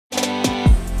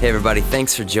Hey everybody,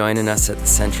 thanks for joining us at the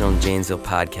Central and Janesville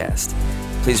podcast.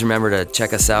 Please remember to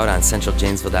check us out on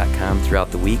centraljanesville.com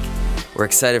throughout the week. We're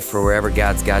excited for wherever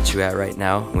God's got you at right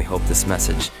now, and we hope this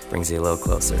message brings you a little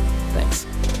closer. Thanks.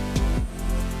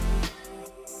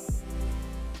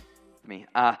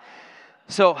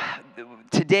 So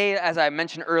today, as I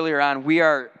mentioned earlier on,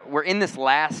 we're in this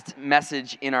last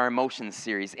message in our emotions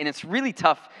series, and it's really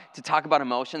tough to talk about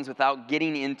emotions without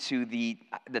getting into the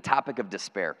topic of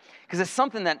despair, because it's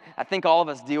something that I think all of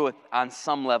us deal with on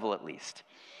some level at least.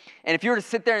 And if you were to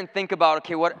sit there and think about,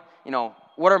 okay, what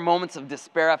are moments of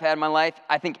despair I've had in my life,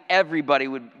 I think everybody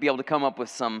would be able to come up with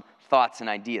some thoughts and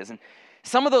ideas. And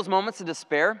some of those moments of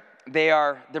despair,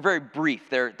 they're very brief.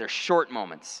 They're short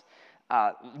moments.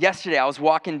 Yesterday, I was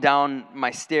walking down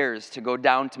my stairs to go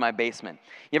down to my basement.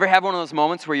 You ever have one of those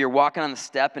moments where you're walking on the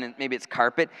step and maybe it's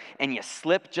carpet and you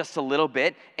slip just a little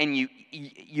bit and you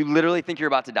literally think you're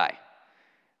about to die?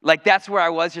 Like, that's where I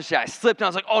was yesterday. I slipped and I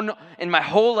was like, oh no. And my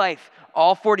whole life,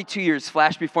 all 42 years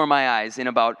flashed before my eyes in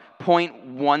about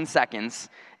 0.1 seconds,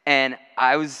 and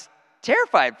I was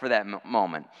terrified for that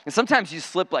moment. And sometimes you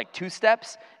slip like 2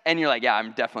 steps and you're like, yeah,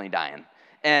 I'm definitely dying.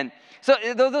 And so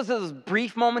those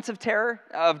brief moments of terror,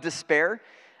 of despair.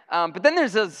 But then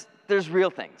there's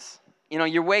real things. You know,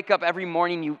 you wake up every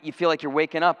morning, you feel like you're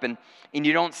waking up, and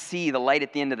you don't see the light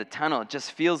at the end of the tunnel. It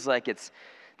just feels like it's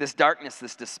this darkness,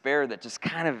 this despair that just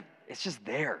it's just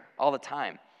there all the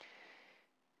time.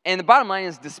 And the bottom line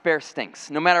is despair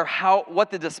stinks, no matter what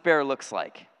the despair looks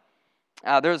like.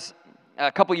 There's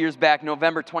a couple years back,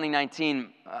 November 2019,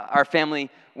 our family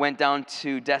went down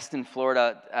to Destin,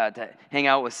 Florida to hang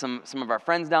out with some of our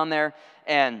friends down there.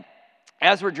 And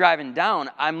as we're driving down,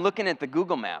 I'm looking at the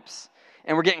Google Maps.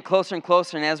 And we're getting closer and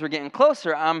closer. And as we're getting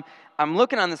closer, I'm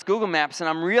looking on this Google Maps, and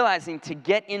I'm realizing to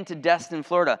get into Destin,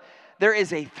 Florida, there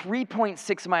is a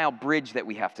 3.6-mile bridge that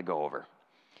we have to go over.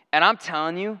 And I'm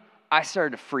telling you, I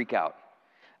started to freak out.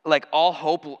 Like, all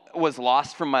hope was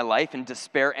lost from my life, and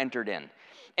despair entered in.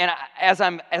 And as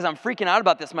I'm freaking out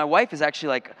about this, my wife is actually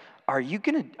like, "Are you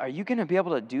gonna be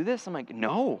able to do this?" I'm like,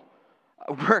 "No,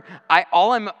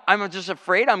 I'm just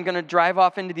afraid I'm gonna drive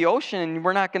off into the ocean and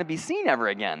we're not gonna be seen ever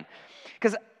again."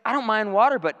 Because I don't mind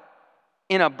water, but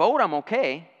in a boat I'm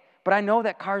okay. But I know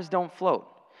that cars don't float,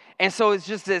 and so it's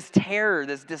just this terror,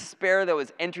 this despair that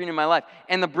was entering in my life.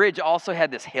 And the bridge also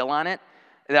had this hill on it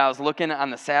that I was looking on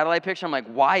the satellite picture. I'm like,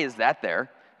 why is that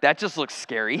there? That just looks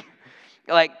scary.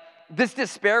 Like, this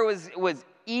despair was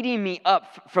eating me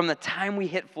up from the time we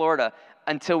hit Florida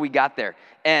until we got there.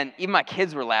 And even my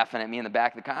kids were laughing at me in the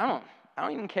back of the car. I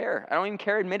don't even care. I don't even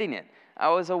care admitting it. I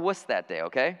was a wuss that day,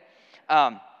 okay?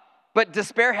 But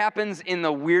despair happens in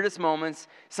the weirdest moments.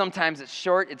 Sometimes it's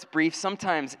short, it's brief.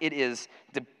 Sometimes it is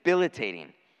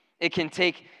debilitating. It can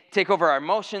take over our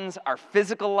emotions, our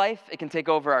physical life. It can take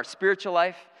over our spiritual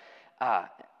life.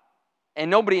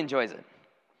 And nobody enjoys it.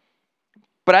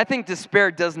 But I think despair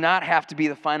does not have to be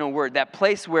the final word. That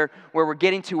place where we're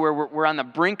getting to, where we're on the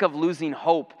brink of losing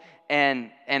hope and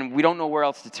we don't know where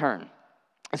else to turn.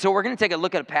 And so we're going to take a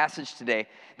look at a passage today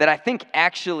that I think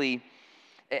actually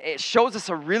it shows us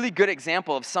a really good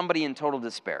example of somebody in total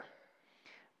despair.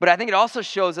 But I think it also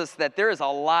shows us that there is a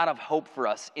lot of hope for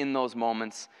us in those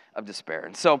moments of despair.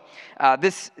 And so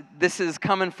this is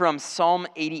coming from Psalm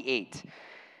 88.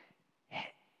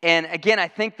 And again, I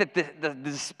think that the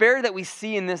despair that we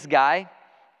see in this guy,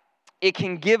 it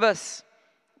can give us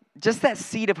just that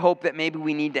seed of hope that maybe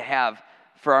we need to have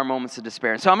for our moments of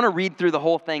despair. And so I'm going to read through the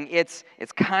whole thing. It's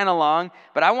kind of long,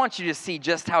 but I want you to see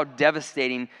just how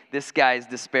devastating this guy's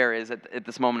despair is at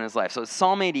this moment in his life. So it's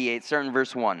Psalm 88, starting in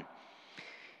verse 1.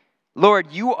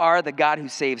 Lord, you are the God who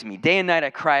saves me. Day and night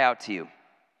I cry out to you.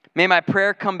 May my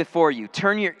prayer come before you.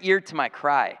 Turn your ear to my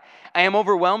cry. I am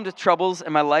overwhelmed with troubles,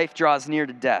 and my life draws near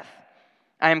to death.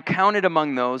 I am counted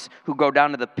among those who go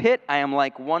down to the pit. I am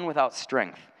like one without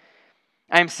strength.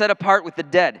 I am set apart with the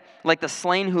dead, like the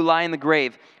slain who lie in the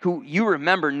grave, who you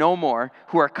remember no more,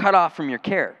 who are cut off from your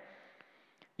care.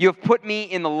 You have put me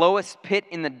in the lowest pit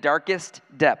in the darkest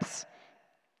depths.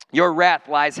 Your wrath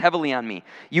lies heavily on me.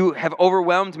 You have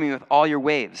overwhelmed me with all your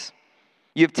waves.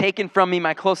 You have taken from me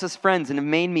my closest friends and have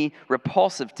made me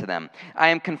repulsive to them. I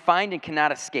am confined and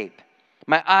cannot escape.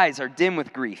 My eyes are dim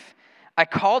with grief. I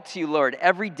call to you, Lord,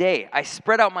 every day. I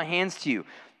spread out my hands to you.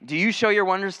 Do you show your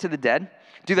wonders to the dead?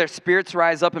 Do their spirits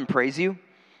rise up and praise you?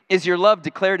 Is your love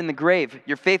declared in the grave,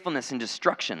 your faithfulness in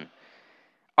destruction?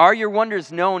 Are your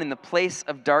wonders known in the place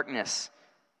of darkness,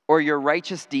 or your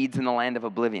righteous deeds in the land of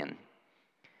oblivion?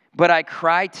 But I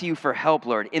cry to you for help,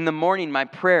 Lord. In the morning my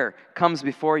prayer comes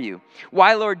before you.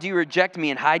 Why, Lord, do you reject me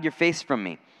and hide your face from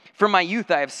me? From my youth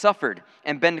I have suffered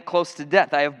and been close to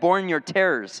death. I have borne your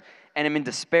terrors and am in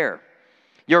despair.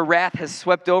 Your wrath has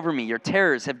swept over me. Your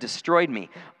terrors have destroyed me.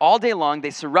 All day long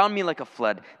they surround me like a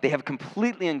flood. They have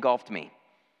completely engulfed me.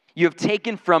 You have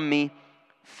taken from me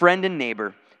friend and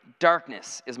neighbor.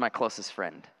 Darkness is my closest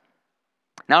friend.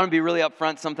 Now I'm going to be really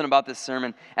upfront something about this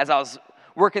sermon. As I was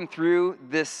working through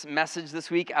this message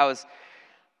this week, I was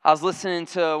listening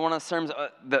to one of the sermons.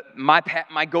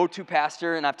 My go-to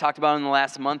pastor, and I've talked about him in the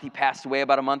last month. He passed away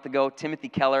about a month ago, Timothy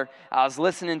Keller. I was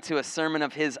listening to a sermon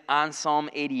of his on Psalm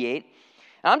 88.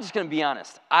 And I'm just going to be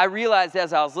honest. I realized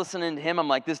as I was listening to him, I'm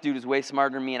like, this dude is way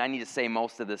smarter than me, and I need to say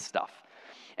most of this stuff.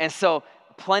 And so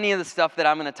plenty of the stuff that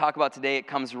I'm going to talk about today, it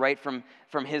comes right from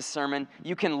his sermon.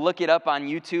 You can look it up on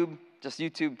YouTube. Just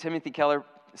YouTube, Timothy Keller,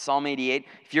 Psalm 88.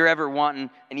 If you're ever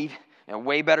wanting a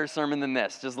way better sermon than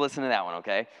this, just listen to that one,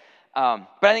 okay? But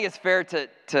I think it's fair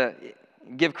to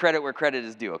give credit where credit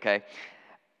is due, okay?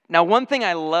 Now, one thing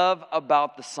I love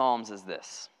about the Psalms is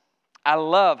this. I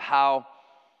love how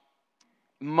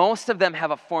most of them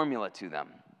have a formula to them.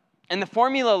 And the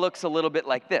formula looks a little bit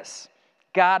like this.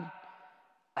 God,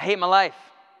 I hate my life.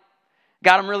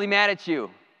 God, I'm really mad at you.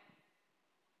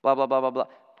 Blah, blah, blah, blah, blah.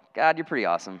 God, you're pretty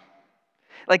awesome.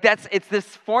 Like it's this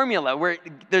formula where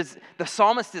the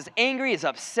psalmist is angry, is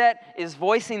upset, is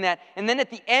voicing that, and then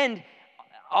at the end,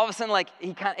 all of a sudden,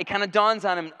 it kind of dawns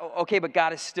on him, okay, but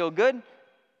God is still good.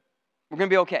 We're going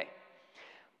to be okay.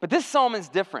 But this psalm is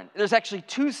different. There's actually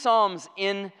 2 psalms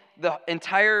in the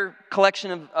entire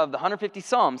collection of the 150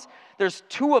 psalms. There's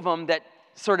 2 of them that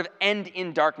sort of end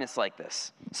in darkness like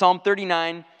this. Psalm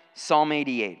 39, Psalm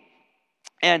 88.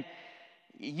 And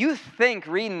you think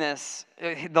reading this,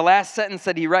 the last sentence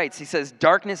that he writes, he says,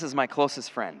 darkness is my closest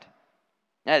friend.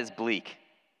 That is bleak.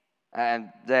 And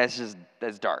that's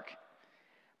dark.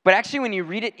 But actually when you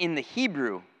read it in the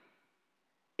Hebrew,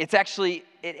 it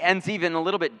ends even a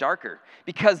little bit darker.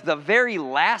 Because the very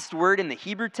last word in the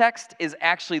Hebrew text is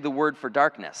actually the word for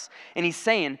darkness. And he's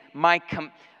saying, my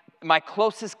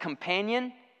closest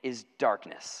companion is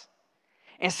darkness.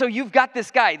 And so you've got this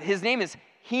guy, his name is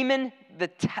Heman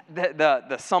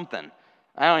the something.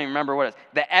 I don't even remember what it is.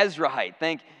 The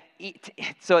Ezrahite.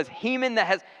 So it's Heman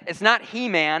it's not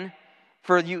He-Man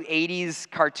for you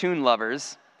 80s cartoon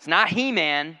lovers. It's not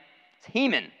He-Man, it's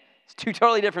Heman. It's 2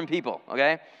 totally different people,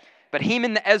 okay? But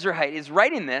Heman the Ezrahite is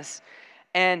writing this,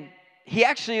 and he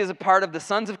actually is a part of the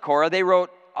sons of Korah. They wrote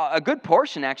a good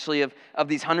portion, actually, of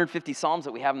these 150 Psalms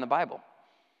that we have in the Bible.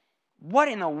 What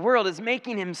in the world is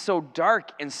making him so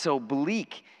dark and so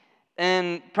bleak?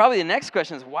 And probably the next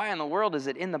question is, why in the world is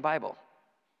it in the Bible?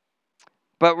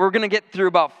 But we're going to get through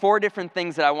about 4 different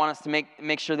things that I want us to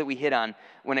make sure that we hit on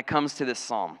when it comes to this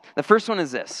psalm. The first one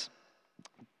is this.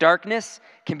 Darkness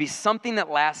can be something that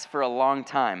lasts for a long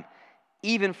time,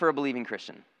 even for a believing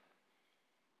Christian.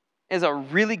 It is a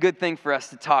really good thing for us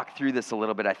to talk through this a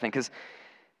little bit, I think. Because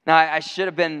now I should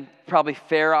have been probably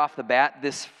fair off the bat.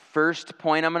 This first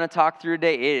point I'm going to talk through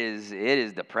today, it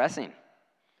is depressing.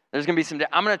 There's going to be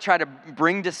I'm going to try to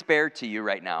bring despair to you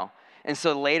right now. And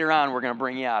so later on, we're going to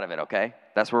bring you out of it, okay?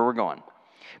 That's where we're going.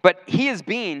 But he is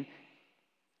being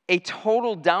a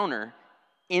total downer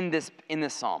in this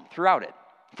psalm, throughout it,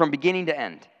 from beginning to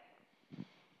end.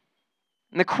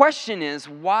 And the question is,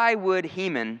 why would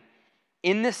Heman,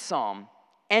 in this psalm,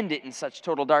 end it in such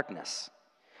total darkness?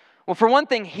 Well, for one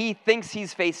thing, he thinks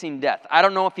he's facing death. I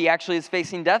don't know if he actually is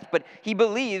facing death, but he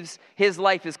believes his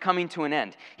life is coming to an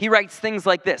end. He writes things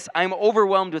like this: I am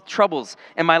overwhelmed with troubles,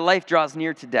 and my life draws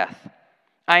near to death.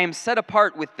 I am set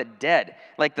apart with the dead,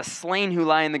 like the slain who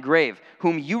lie in the grave,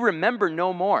 whom you remember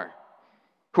no more,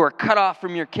 who are cut off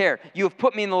from your care. You have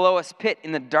put me in the lowest pit,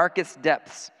 in the darkest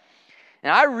depths.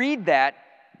 And I read that,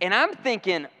 and I'm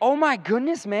thinking, oh my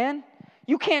goodness, man,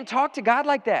 you can't talk to God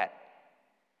like that.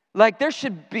 Like, there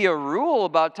should be a rule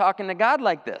about talking to God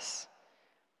like this.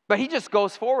 But he just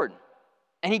goes forward.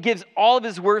 And he gives all of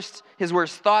his worst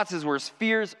thoughts, his worst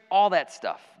fears, all that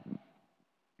stuff.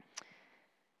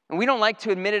 And we don't like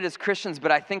to admit it as Christians,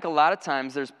 but I think a lot of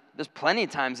times, there's plenty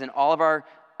of times in all of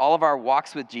our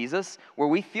walks with Jesus where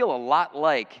we feel a lot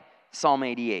like Psalm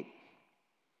 88.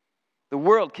 The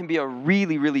world can be a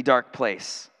really, really dark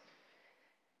place.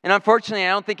 And unfortunately,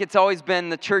 I don't think it's always been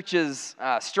the church's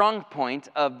strong point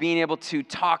of being able to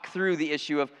talk through the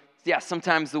issue of, yeah,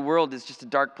 sometimes the world is just a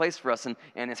dark place for us, and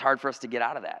it's hard for us to get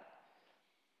out of that.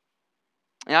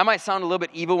 And I might sound a little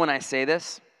bit evil when I say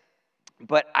this,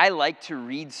 but I like to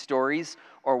read stories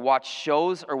or watch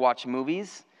shows or watch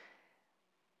movies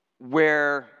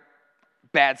where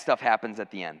bad stuff happens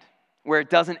at the end, where it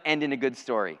doesn't end in a good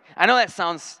story. I know that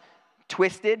sounds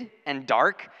twisted and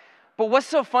dark, But what's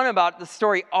so fun about the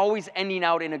story always ending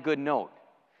out in a good note?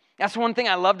 That's one thing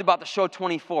I loved about the show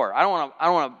 24. I don't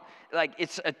want to, like,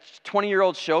 it's a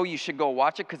 20-year-old show. You should go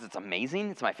watch it because it's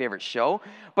amazing. It's my favorite show.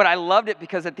 But I loved it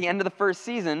because at the end of the first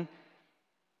season,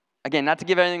 again, not to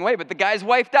give anything away, but the guy's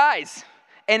wife dies.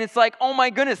 And it's like, oh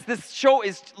my goodness, this show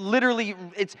is literally,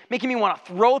 it's making me want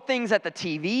to throw things at the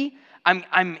TV.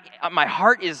 My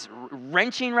heart is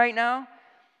wrenching right now.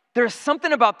 There's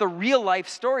something about the real life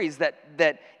stories that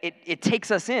it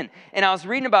takes us in. And I was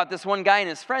reading about this one guy and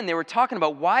his friend. They were talking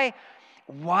about why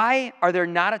are there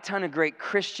not a ton of great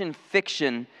Christian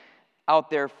fiction out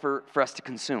there for us to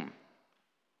consume?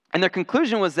 And their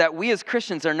conclusion was that we as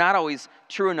Christians are not always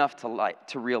true enough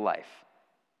to real life.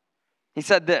 He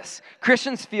said this: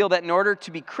 Christians feel that in order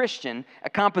to be Christian, a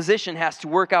composition has to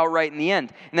work out right in the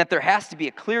end, and that there has to be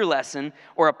a clear lesson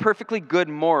or a perfectly good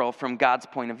moral from God's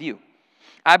point of view.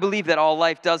 I believe that all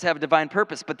life does have a divine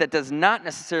purpose, but that does not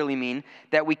necessarily mean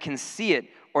that we can see it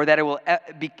or that it will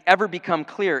ever become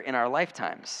clear in our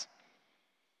lifetimes.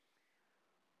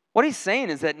 What he's saying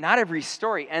is that not every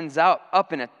story ends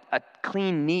up in a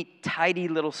clean, neat, tidy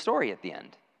little story at the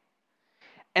end.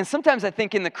 And sometimes I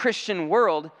think in the Christian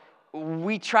world,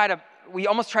 we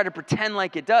almost try to pretend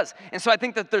like it does. And so I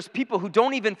think that there's people who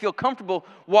don't even feel comfortable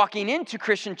walking into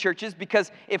Christian churches because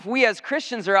if we as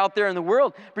Christians are out there in the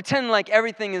world pretending like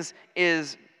everything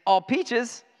is all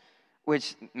peaches,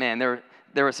 which, man, there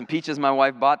were some peaches my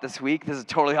wife bought this week. This is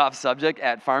totally off subject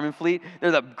at Farm and Fleet.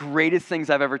 They're the greatest things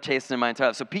I've ever tasted in my entire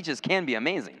life. So peaches can be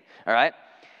amazing, all right?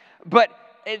 But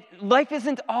life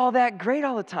isn't all that great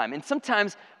all the time. And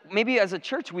sometimes, maybe as a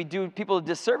church, we do people a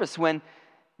disservice when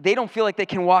they don't feel like they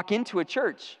can walk into a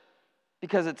church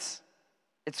because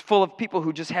it's full of people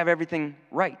who just have everything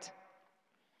right.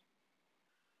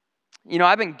 You know,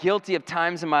 I've been guilty of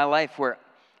times in my life where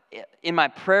in my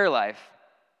prayer life,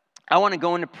 I want to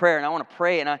go into prayer and I want to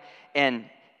pray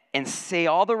and say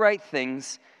all the right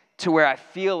things to where I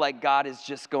feel like God is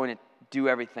just going to do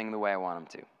everything the way I want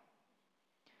him to.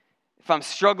 If I'm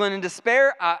struggling in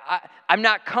despair, I'm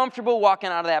not comfortable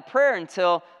walking out of that prayer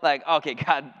until, like, okay,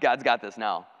 God's got this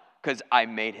now because I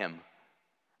made him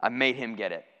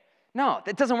get it. No,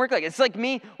 that doesn't work like it. It's like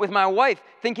me with my wife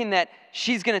thinking that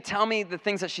she's going to tell me the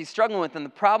things that she's struggling with and the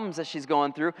problems that she's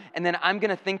going through, and then I'm going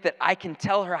to think that I can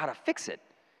tell her how to fix it.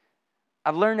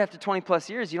 I've learned after 20 plus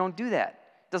years, you don't do that.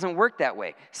 It doesn't work that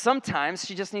way. Sometimes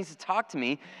she just needs to talk to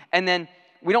me, and then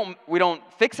we don't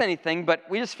fix anything, but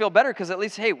we just feel better because at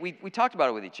least, hey, we talked about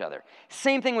it with each other.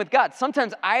 Same thing with God.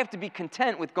 Sometimes I have to be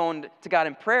content with going to God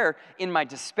in prayer in my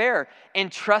despair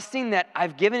and trusting that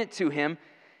I've given it to him.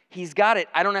 He's got it.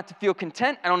 I don't have to feel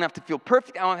content. I don't have to feel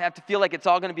perfect. I don't have to feel like it's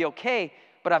all going to be okay,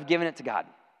 but I've given it to God.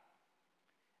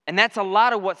 And that's a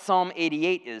lot of what Psalm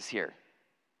 88 is here.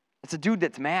 It's a dude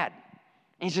that's mad.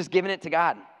 And he's just giving it to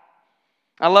God.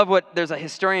 I love there's a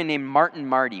historian named Martin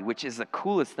Marty, which is the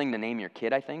coolest thing to name your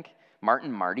kid, I think.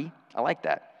 Martin Marty. I like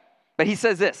that. But he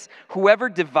says this: whoever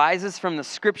devises from the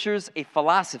scriptures a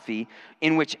philosophy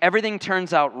in which everything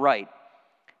turns out right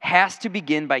has to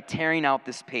begin by tearing out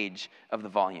this page of the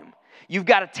volume. You've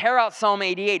got to tear out Psalm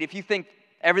 88 if you think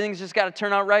everything's just got to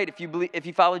turn out right if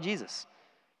you follow Jesus.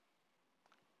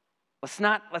 Let's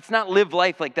not live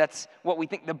life like that's what we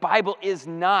think. The Bible is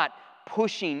not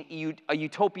pushing a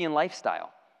utopian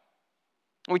lifestyle.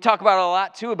 We talk about it a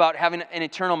lot, too, about having an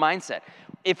eternal mindset.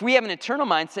 If we have an eternal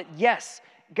mindset, yes,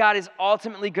 God is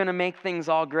ultimately going to make things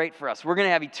all great for us. We're going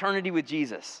to have eternity with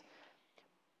Jesus.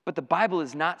 But the Bible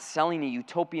is not selling a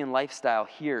utopian lifestyle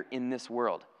here in this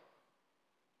world.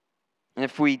 And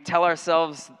if we tell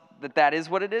ourselves that is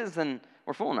what it is, then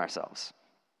we're fooling ourselves.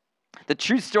 The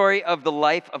true story of the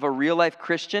life of a real-life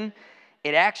Christian,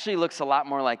 it actually looks a lot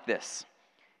more like this.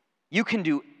 You can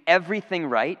do everything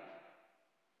right.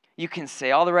 You can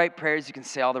say all the right prayers. You can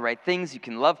say all the right things. You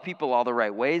can love people all the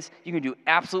right ways. You can do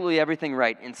absolutely everything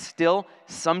right. And still,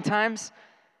 sometimes,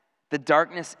 the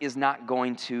darkness is not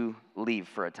going to leave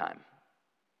for a time.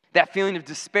 That feeling of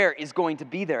despair is going to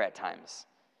be there at times.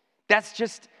 That's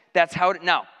how it,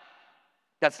 now,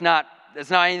 that's not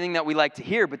anything that we like to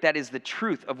hear, but that is the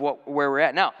truth of where we're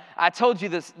at. Now, I told you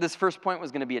this first point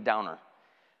was going to be a downer.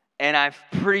 And I'm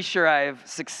pretty sure I've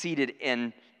succeeded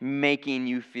in making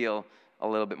you feel a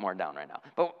little bit more down right now.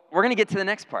 But we're going to get to the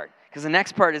next part, because the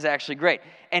next part is actually great.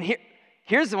 And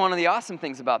here's one of the awesome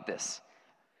things about this.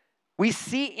 We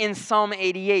see in Psalm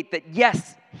 88 that,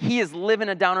 yes, he is living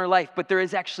a downer life, but there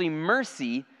is actually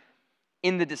mercy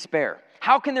in the despair.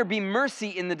 How can there be mercy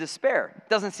in the despair?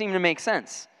 Doesn't seem to make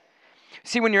sense.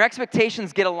 See, when your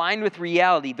expectations get aligned with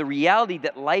reality, the reality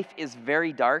that life is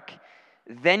very dark,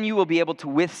 then you will be able to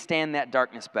withstand that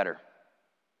darkness better.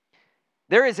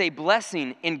 There is a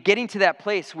blessing in getting to that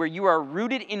place where you are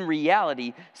rooted in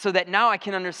reality so that now I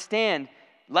can understand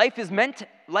life is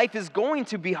going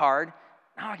to be hard.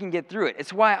 Now I can get through it.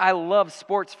 It's why I love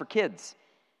sports for kids.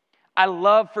 I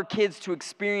love for kids to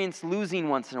experience losing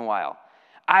once in a while.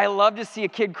 I love to see a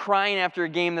kid crying after a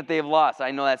game that they've lost.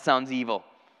 I know that sounds evil.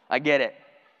 I get it.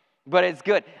 But it's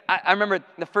good. I remember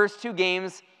the first 2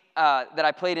 games that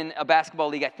I played in a basketball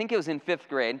league, I think it was in 5th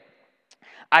grade.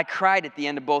 I cried at the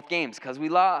end of both games because we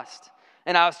lost.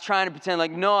 And I was trying to pretend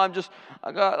like, no,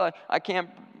 I can't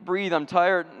breathe, I'm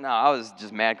tired. No, I was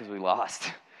just mad because we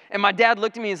lost. And my dad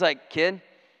looked at me and he's like, kid,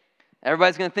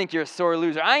 everybody's going to think you're a sore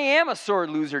loser. I am a sore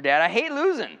loser, Dad. I hate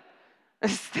losing. It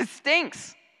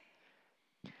stinks.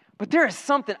 But there is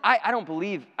something, I don't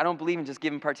believe in just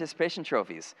giving participation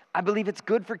trophies. I believe it's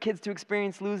good for kids to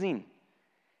experience losing.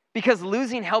 Because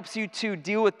losing helps you to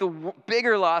deal with the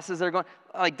bigger losses that are going,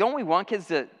 like, don't we want kids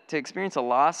to experience a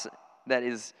loss that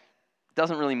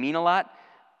doesn't really mean a lot?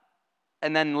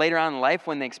 And then later on in life,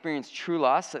 when they experience true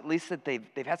loss, at least that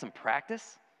they've had some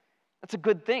practice. That's a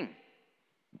good thing.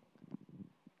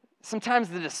 Sometimes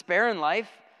the despair in life,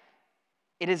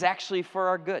 it is actually for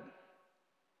our good.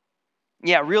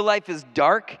 Yeah, real life is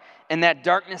dark, and that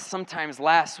darkness sometimes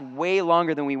lasts way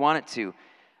longer than we want it to.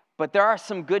 But there are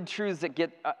some good truths that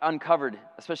get uncovered,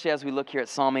 especially as we look here at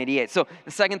Psalm 88. So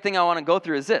the second thing I want to go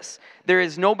through is this. There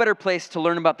is no better place to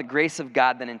learn about the grace of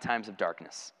God than in times of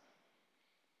darkness.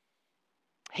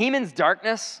 Haman's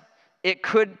darkness, it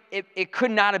could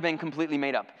not have been completely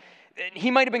made up. He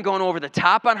might have been going over the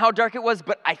top on how dark it was,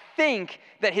 but I think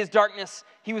that his darkness,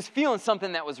 he was feeling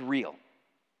something that was real.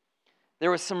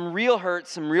 There was some real hurt,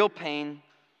 some real pain.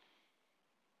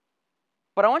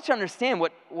 But I want you to understand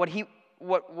what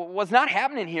was not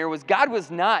happening here was God was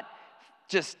not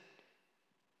just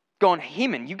going,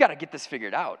 Haman, you got to get this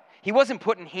figured out. He wasn't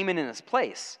putting Haman in his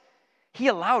place. He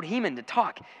allowed Haman to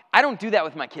talk. I don't do that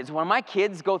with my kids. When my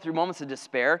kids go through moments of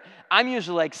despair, I'm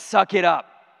usually like, suck it up.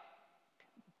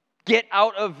 Get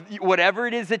out of whatever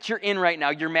it is that you're in right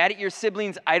now. You're mad at your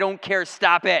siblings. I don't care.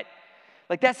 Stop it.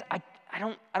 Like I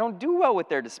don't do well with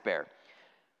their despair.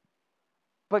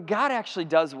 But God actually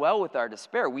does well with our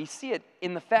despair. We see it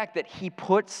in the fact that he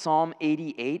put Psalm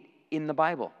 88 in the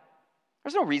Bible.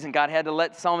 There's no reason God had to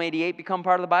let Psalm 88 become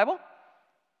part of the Bible,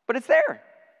 but it's there.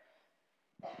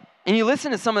 And you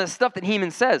listen to some of the stuff that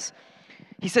Haman says.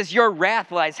 He says, your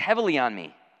wrath lies heavily on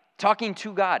me, talking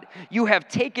to God. You have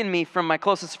taken me from my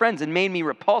closest friends and made me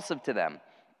repulsive to them.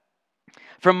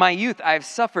 From my youth I have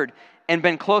suffered and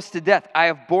been close to death. I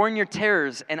have borne your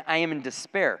terrors and I am in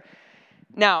despair.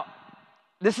 Now,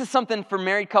 this is something for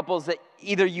married couples that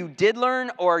either you did learn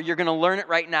or you're going to learn it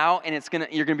right now, and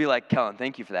you're going to be like, Kellen,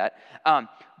 thank you for that.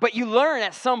 But you learn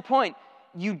at some point,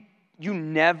 you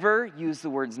never use the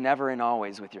words never and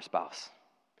always with your spouse.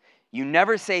 You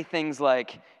never say things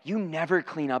like, you never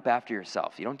clean up after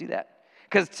yourself. You don't do that.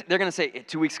 Because they're going to say,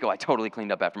 2 weeks ago, I totally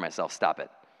cleaned up after myself. Stop it.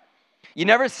 You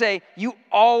never say, you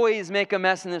always make a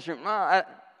mess in this room. No,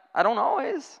 I don't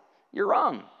always. You're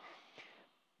wrong.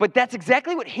 But that's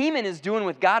exactly what Haman is doing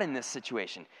with God in this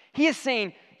situation. He is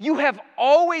saying, you have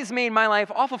always made my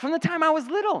life awful from the time I was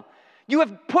little. You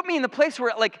have put me in the place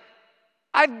where, like,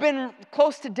 I've been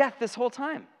close to death this whole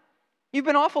time. You've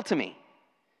been awful to me.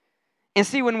 And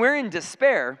see, when we're in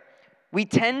despair, we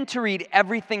tend to read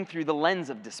everything through the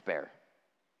lens of despair.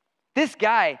 This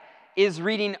guy is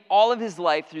reading all of his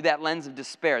life through that lens of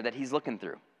despair that he's looking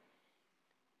through.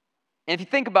 And if you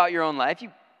think about your own life,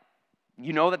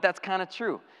 you know that that's kind of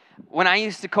true. When I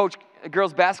used to coach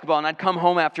girls basketball and I'd come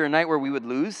home after a night where we would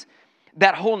lose,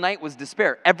 that whole night was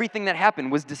despair. Everything that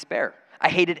happened was despair. I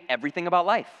hated everything about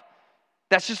life.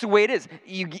 That's just the way it is.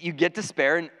 You get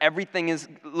despair and everything is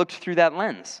looked through that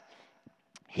lens.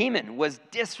 Haman was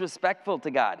disrespectful to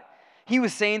God. He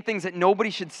was saying things that nobody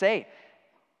should say.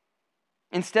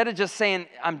 Instead of just saying,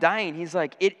 I'm dying, he's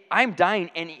like, I'm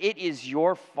dying and it is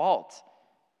your fault.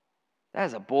 That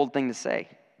is a bold thing to say.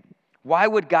 Why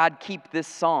would God keep this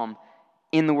psalm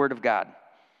in the Word of God?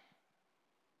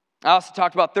 I also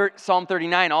talked about Psalm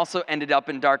 39 also ended up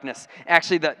in darkness.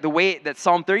 Actually, the way that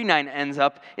Psalm 39 ends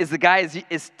up is the guy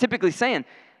is typically saying,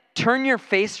 turn your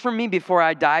face from me before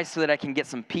I die so that I can get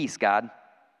some peace, God.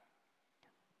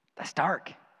 That's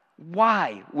dark.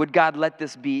 Why would God let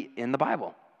this be in the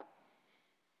Bible?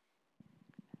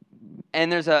 And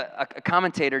there's a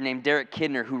commentator named Derek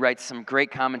Kidner who writes some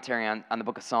great commentary on the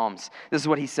book of Psalms. This is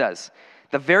what he says.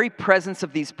 The very presence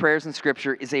of these prayers in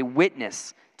Scripture is a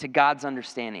witness to God's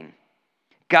understanding.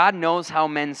 God knows how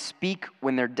men speak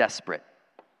when they're desperate.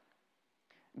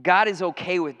 God is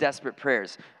okay with desperate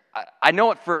prayers. I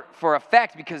know it for a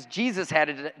fact because Jesus had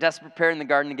a desperate prayer in the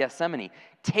Garden of Gethsemane.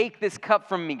 Take this cup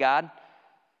from me, God.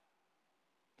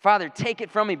 Father, take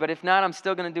it from me, but if not, I'm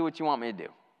still going to do what you want me to do.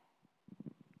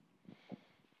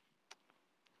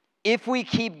 If we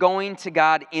keep going to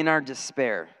God in our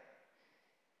despair,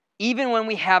 even when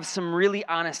we have some really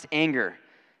honest anger,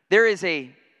 there is a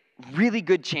really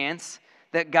good chance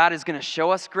that God is going to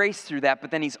show us grace through that,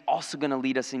 but then he's also going to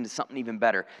lead us into something even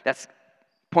better. That's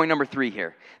point number 3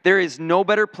 here. There is no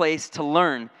better place to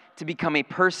learn to become a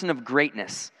person of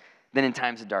greatness than in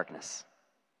times of darkness.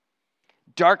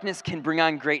 Darkness can bring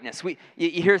on greatness. You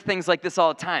hear things like this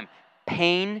all the time.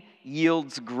 Pain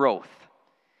yields growth.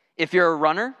 If you're a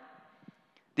runner,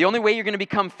 the only way you're going to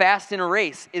become fast in a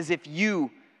race is if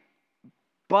you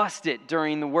bust it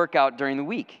during the workout during the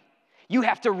week. You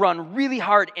have to run really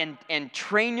hard and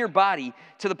train your body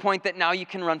to the point that now you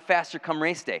can run faster come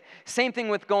race day. Same thing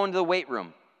with going to the weight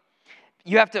room.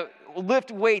 You have to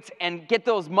lift weights and get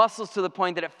those muscles to the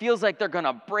point that it feels like they're going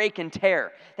to break and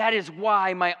tear. That is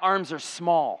why my arms are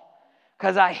small,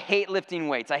 because I hate lifting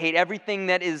weights. I hate everything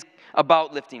that is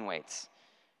about lifting weights.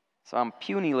 So I'm a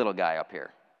puny little guy up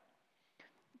here.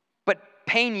 But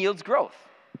pain yields growth.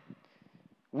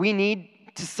 We need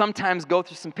to sometimes go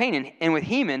through some pain. And with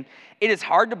Heman, it is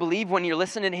hard to believe when you're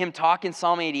listening to him talk in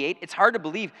Psalm 88, it's hard to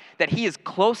believe that he is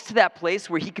close to that place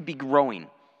where he could be growing.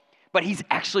 But he's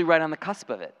actually right on the cusp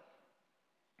of it.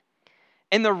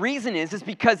 And the reason is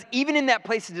because even in that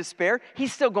place of despair,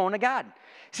 he's still going to God.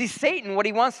 See, Satan, what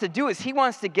he wants to do is he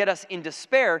wants to get us in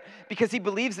despair because he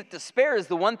believes that despair is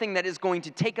the one thing that is going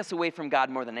to take us away from God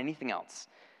more than anything else.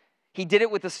 He did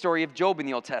it with the story of Job in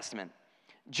the Old Testament.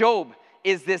 Job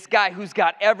is this guy who's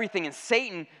got everything, and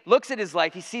Satan looks at his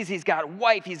life. He sees he's got a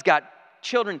wife, he's got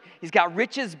children, he's got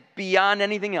riches beyond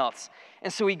anything else.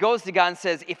 And so he goes to God and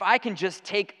says, if I can just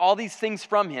take all these things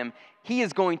from him, he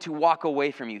is going to walk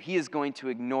away from you. He is going to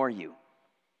ignore you.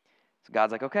 So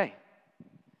God's like, okay.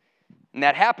 And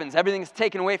that happens. Everything's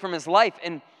taken away from his life.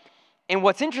 And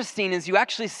what's interesting is you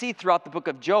actually see throughout the book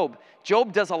of Job,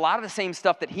 Job does a lot of the same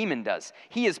stuff that Heman does.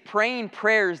 He is praying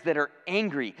prayers that are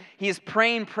angry. He is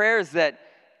praying prayers that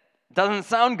doesn't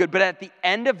sound good. But at the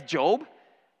end of Job,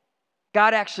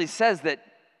 God actually says that,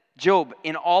 Job,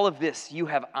 in all of this, you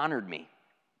have honored me.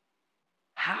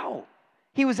 How?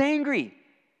 He was angry.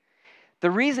 The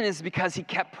reason is because he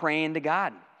kept praying to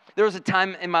God. There was a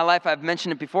time in my life, I've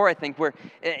mentioned it before, I think, where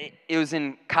it was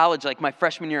in college, like my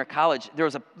freshman year of college. There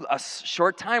was a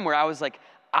short time where I was like,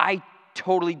 I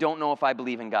totally don't know if I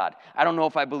believe in God. I don't know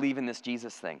if I believe in this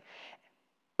Jesus thing.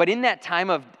 But in that time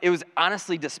it was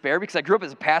honestly despair because I grew up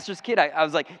as a pastor's kid. I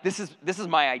was like, this is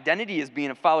my identity as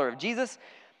being a follower of Jesus.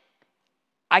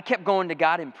 I kept going to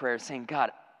God in prayer saying,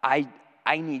 God, I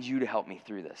need you to help me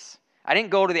through this. I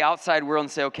didn't go to the outside world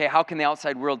and say, okay, how can the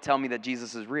outside world tell me that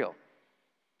Jesus is real?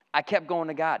 I kept going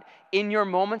to God. In your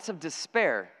moments of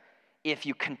despair, if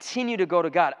you continue to go to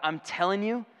God, I'm telling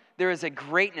you, there is a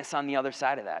greatness on the other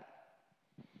side of that.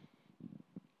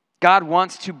 God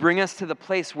wants to bring us to the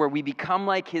place where we become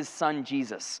like his son,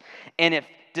 Jesus. And if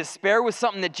despair was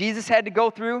something that Jesus had to go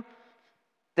through,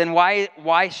 then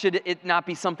why should it not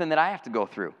be something that I have to go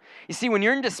through? You see, when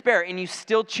you're in despair and you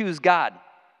still choose God,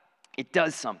 it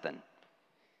does something.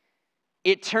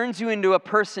 It turns you into a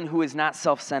person who is not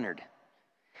self-centered.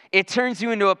 It turns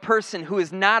you into a person who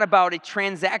is not about a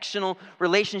transactional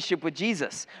relationship with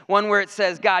Jesus. One where it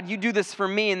says, God, you do this for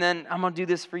me, and then I'm going to do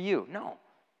this for you. No.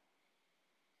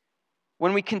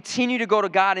 When we continue to go to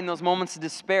God in those moments of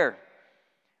despair,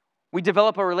 we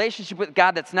develop a relationship with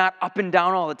God that's not up and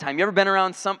down all the time. You ever been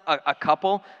around a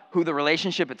couple who the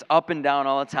relationship, it's up and down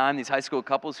all the time? These high school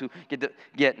couples who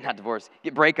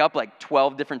break up like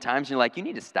 12 different times, and you're like, you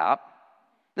need to stop.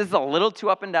 This is a little too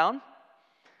up and down.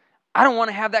 I don't want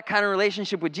to have that kind of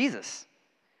relationship with Jesus.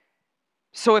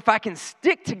 So if I can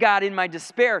stick to God in my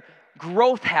despair,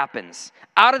 growth happens.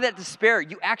 Out of that despair,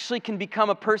 you actually can become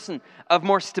a person of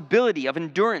more stability, of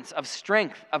endurance, of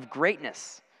strength, of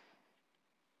greatness.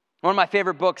 One of my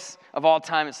favorite books of all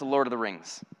time is The Lord of the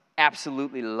Rings.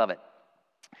 Absolutely love it.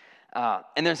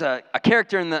 And there's a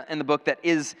character in the book that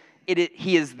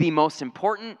he is the most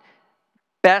important,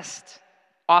 best,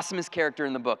 awesomest character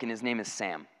in the book, and his name is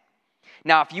Sam.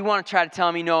 Now, if you want to try to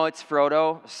tell me, no, it's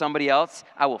Frodo or somebody else,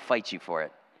 I will fight you for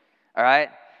it. All right?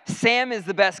 Sam is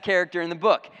the best character in the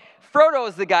book. Frodo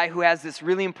is the guy who has this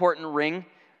really important ring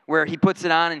where he puts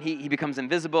it on and he becomes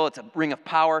invisible. It's a ring of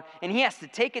power. And he has to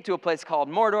take it to a place called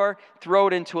Mordor, throw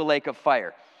it into a lake of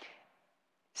fire.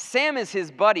 Sam is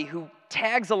his buddy who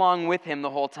tags along with him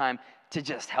the whole time to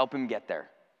just help him get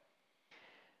there.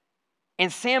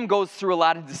 And Sam goes through a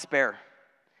lot of despair.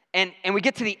 And we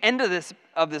get to the end of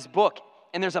this book,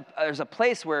 and there's a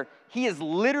place where he is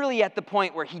literally at the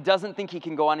point where he doesn't think he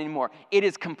can go on anymore. It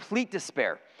is complete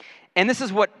despair. And this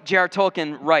is what J.R.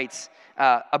 Tolkien writes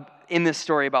in this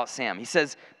story about Sam. He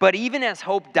says, "But even as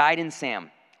hope died in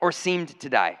Sam, or seemed to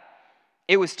die,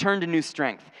 it was turned to new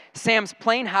strength. Sam's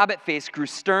plain hobbit face grew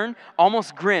stern,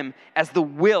 almost grim, as the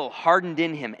will hardened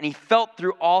in him, and he felt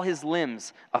through all his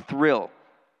limbs a thrill,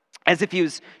 as if he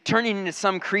was turning into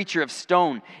some creature of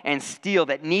stone and steel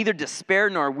that neither despair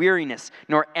nor weariness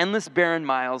nor endless barren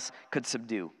miles could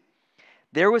subdue."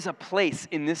 There was a place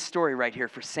in this story right here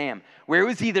for Sam where it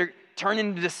was either turn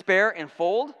into despair and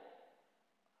fold,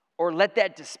 or let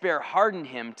that despair harden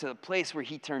him to the place where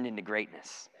he turned into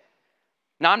greatness.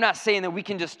 Now, I'm not saying that we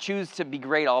can just choose to be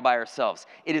great all by ourselves.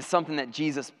 It is something that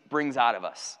Jesus brings out of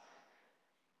us.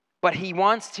 But he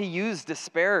wants to use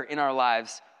despair in our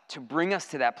lives to bring us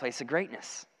to that place of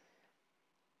greatness.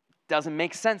 Doesn't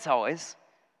make sense always,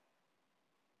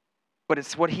 but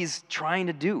it's what he's trying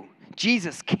to do.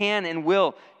 Jesus can and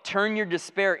will turn your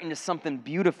despair into something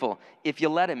beautiful if you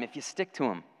let him, if you stick to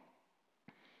him.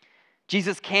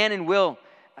 Jesus can and will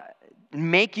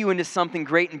make you into something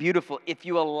great and beautiful if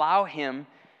you allow him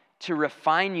to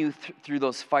refine you through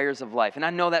those fires of life. And I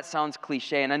know that sounds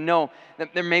cliche, and I know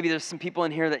that there's some people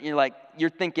in here that you're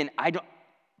thinking, I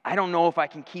don't know if I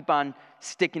can keep on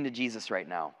sticking to Jesus right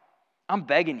now. I'm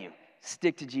begging you,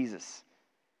 stick to Jesus.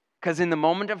 Because in the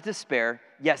moment of despair,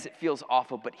 yes, it feels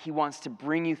awful, but he wants to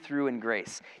bring you through in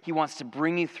grace. He wants to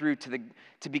bring you through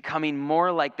to becoming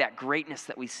more like that greatness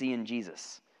that we see in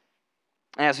Jesus.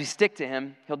 And as we stick to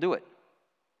him, he'll do it.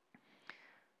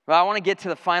 Well, I want to get to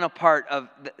the final part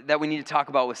that we need to talk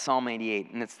about with Psalm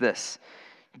 88, and it's this.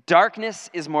 Darkness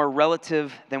is more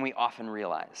relative than we often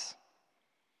realize.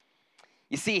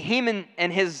 You see, Heman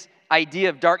and his idea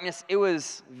of darkness, it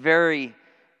was very,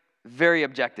 very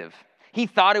objective. He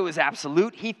thought it was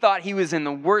absolute. He thought he was in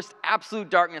the worst absolute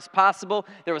darkness possible.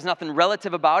 There was nothing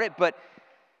relative about it, but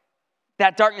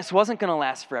that darkness wasn't going to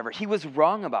last forever. He was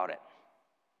wrong about it.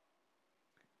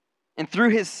 And through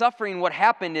his suffering, what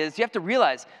happened is, you have to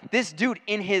realize, this dude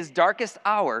in his darkest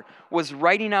hour was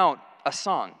writing out a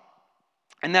song.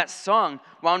 And that song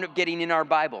wound up getting in our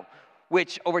Bible,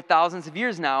 which over thousands of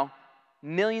years now,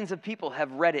 millions of people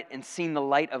have read it and seen the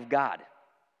light of God.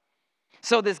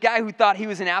 So this guy who thought he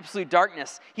was in absolute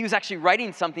darkness, he was actually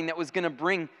writing something that was going to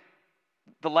bring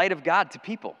the light of God to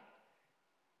people.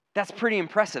 That's pretty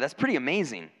impressive. That's pretty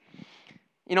amazing.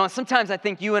 You know, sometimes I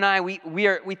think you and I,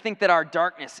 we think that our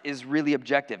darkness is really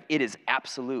objective. It is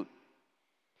absolute.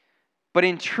 But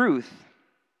in truth,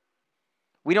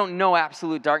 we don't know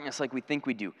absolute darkness like we think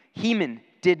we do. Heman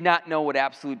did not know what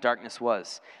absolute darkness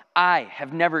was. I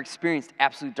have never experienced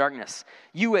absolute darkness.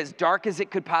 You, as dark as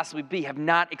it could possibly be, have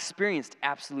not experienced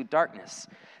absolute darkness.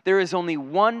 There is only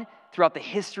one throughout the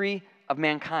history of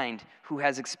mankind who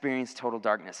has experienced total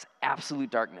darkness, absolute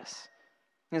darkness.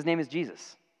 His name is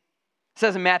Jesus. It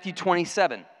says in Matthew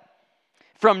 27,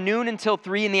 "From noon until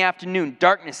 3 in the afternoon,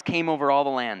 darkness came over all the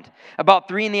land. About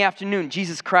 3 in the afternoon,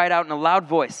 Jesus cried out in a loud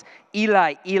voice,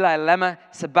 'Eli, Eli, lema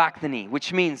sabachthani,'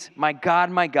 which means, 'My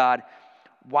God,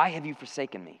 why have you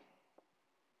forsaken me?'"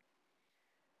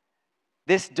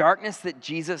 This darkness that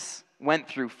Jesus went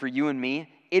through for you and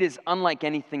me, it is unlike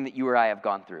anything that you or I have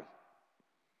gone through.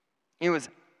 It was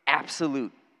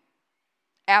absolute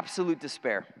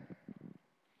despair.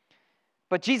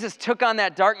 But Jesus took on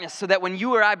that darkness so that when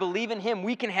you or I believe in him,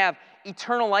 we can have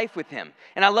eternal life with him.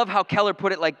 And I love how Keller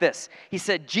put it like this. He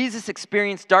said, Jesus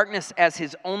experienced darkness as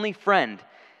his only friend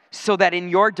so that in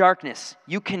your darkness,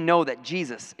 you can know that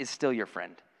Jesus is still your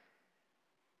friend.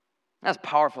 That's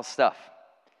powerful stuff.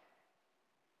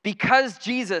 Because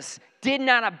Jesus did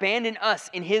not abandon us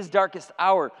in his darkest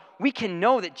hour, we can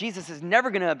know that Jesus is never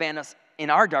going to abandon us in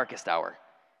our darkest hour.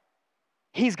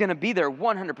 He's going to be there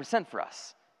 100% for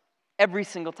us. Every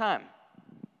single time.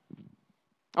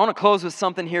 I want to close with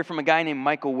something here from a guy named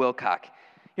Michael Wilcock.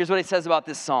 Here's what he says about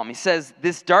this psalm. He says,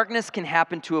 "This darkness can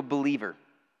happen to a believer,"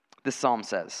 this psalm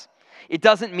says. "It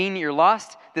doesn't mean that you're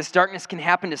lost. This darkness can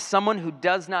happen to someone who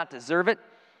does not deserve it.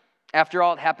 After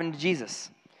all, it happened to Jesus.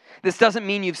 This doesn't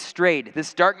mean you've strayed.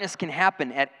 This darkness can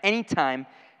happen at any time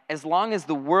as long as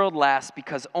the world lasts,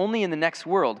 because only in the next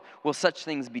world will such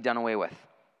things be done away with.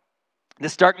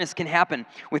 This darkness can happen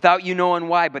without you knowing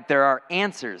why, but there are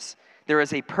answers. There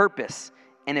is a purpose,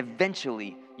 and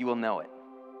eventually you will know it."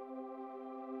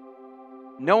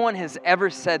 No one has ever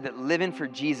said that living for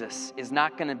Jesus is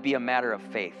not going to be a matter of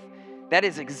faith. That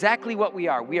is exactly what we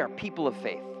are. We are people of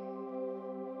faith.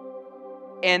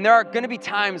 And there are going to be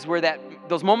times where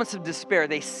those moments of despair,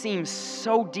 they seem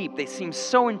so deep, they seem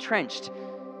so entrenched.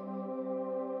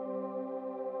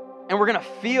 And we're going to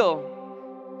feel,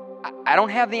 I don't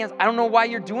have the answer. I don't know why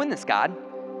you're doing this, God.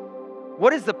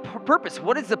 What is the purpose?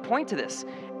 What is the point to this?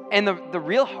 And the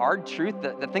real hard truth,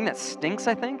 the thing that stinks,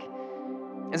 I think,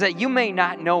 is that you may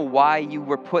not know why you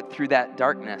were put through that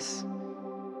darkness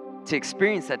to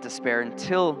experience that despair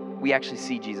until we actually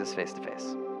see Jesus face to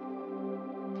face.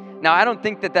 Now, I don't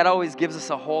think that always gives us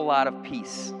a whole lot of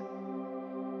peace.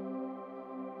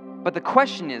 But the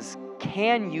question is,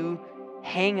 can you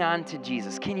hang on to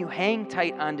Jesus? Can you hang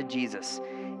tight onto Jesus?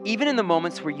 Even in the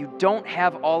moments where you don't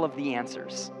have all of the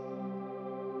answers.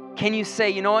 Can you say,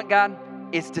 you know what, God?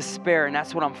 It's despair, and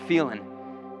that's what I'm feeling.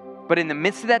 But in the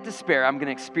midst of that despair, I'm going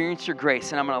to experience your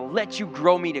grace, and I'm going to let you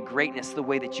grow me to greatness the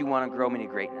way that you want to grow me to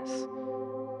greatness.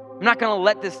 I'm not going to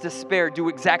let this despair do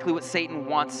exactly what Satan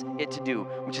wants it to do,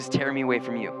 which is tear me away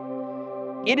from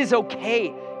you. It is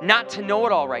okay not to know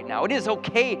it all right now. It is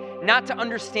okay not to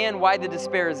understand why the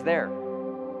despair is there.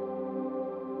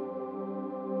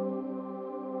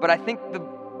 But I think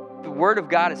the Word of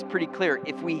God is pretty clear.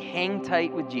 If we hang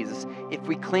tight with Jesus, if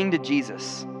we cling to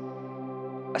Jesus,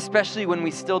 especially when we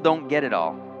still don't get it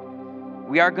all,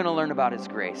 we are going to learn about His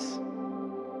grace.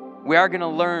 We are going to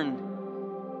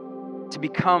learn to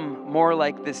become more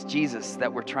like this Jesus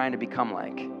that we're trying to become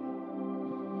like.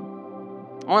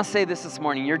 I want to say this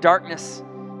morning. Your darkness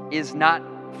is not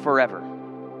forever.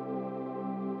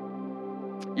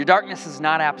 Your darkness is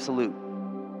not absolute.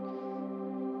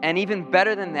 And even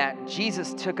better than that,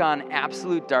 Jesus took on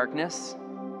absolute darkness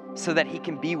so that He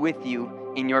can be with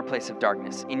you in your place of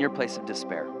darkness, in your place of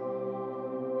despair.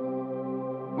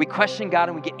 We question God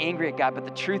and we get angry at God, but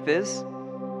the truth is,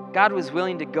 God was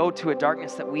willing to go to a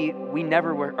darkness that we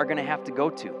never are going to have to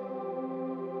go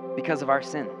to because of our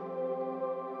sin.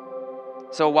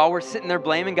 So while we're sitting there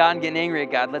blaming God and getting angry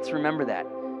at God, let's remember that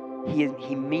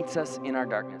He meets us in our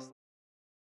darkness.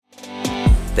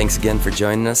 Thanks again for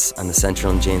joining us on the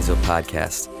Central and Janesville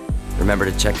podcast. Remember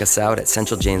to check us out at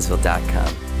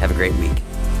centraljanesville.com. Have a great week.